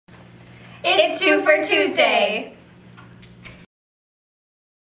It's Two for Tuesday!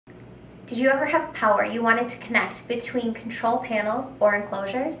 Did you ever have power you wanted to connect between control panels or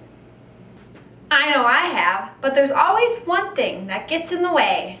enclosures? I know I have, but there's always one thing that gets in the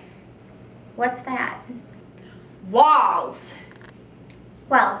way. What's that? Walls.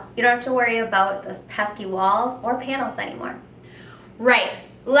 Well, you don't have to worry about those pesky walls or panels anymore. Right,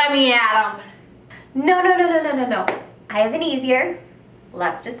 let me at 'em. No. I have an easier,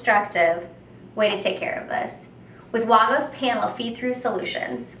 less destructive way to take care of this with WAGO's panel feed-through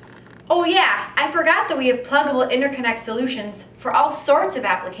solutions. Oh yeah, I forgot that we have pluggable interconnect solutions for all sorts of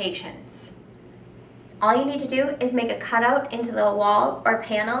applications. All you need to do is make a cutout into the wall or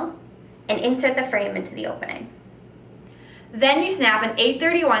panel and insert the frame into the opening. Then you snap an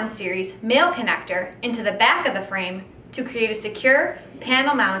 831 series male connector into the back of the frame to create a secure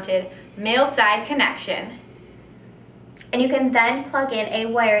panel-mounted male side connection. And you can then plug in a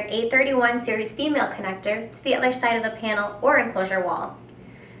wired 831 series female connector to the other side of the panel or enclosure wall.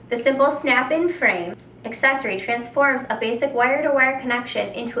 The simple snap-in frame accessory transforms a basic wire-to-wire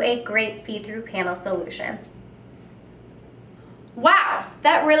connection into a great feed-through panel solution. Wow,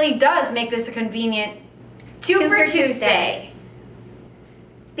 that really does make this a convenient Two for Tuesday.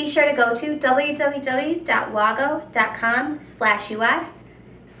 Be sure to go to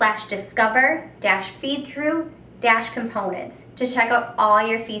www.wago.com/us/discover-feedthrough-components to check out all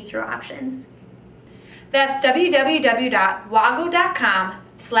your feed-through options. That's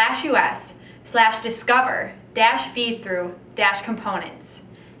www.wago.com/us/discover-feedthrough-components.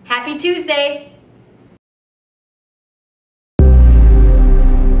 Happy Tuesday!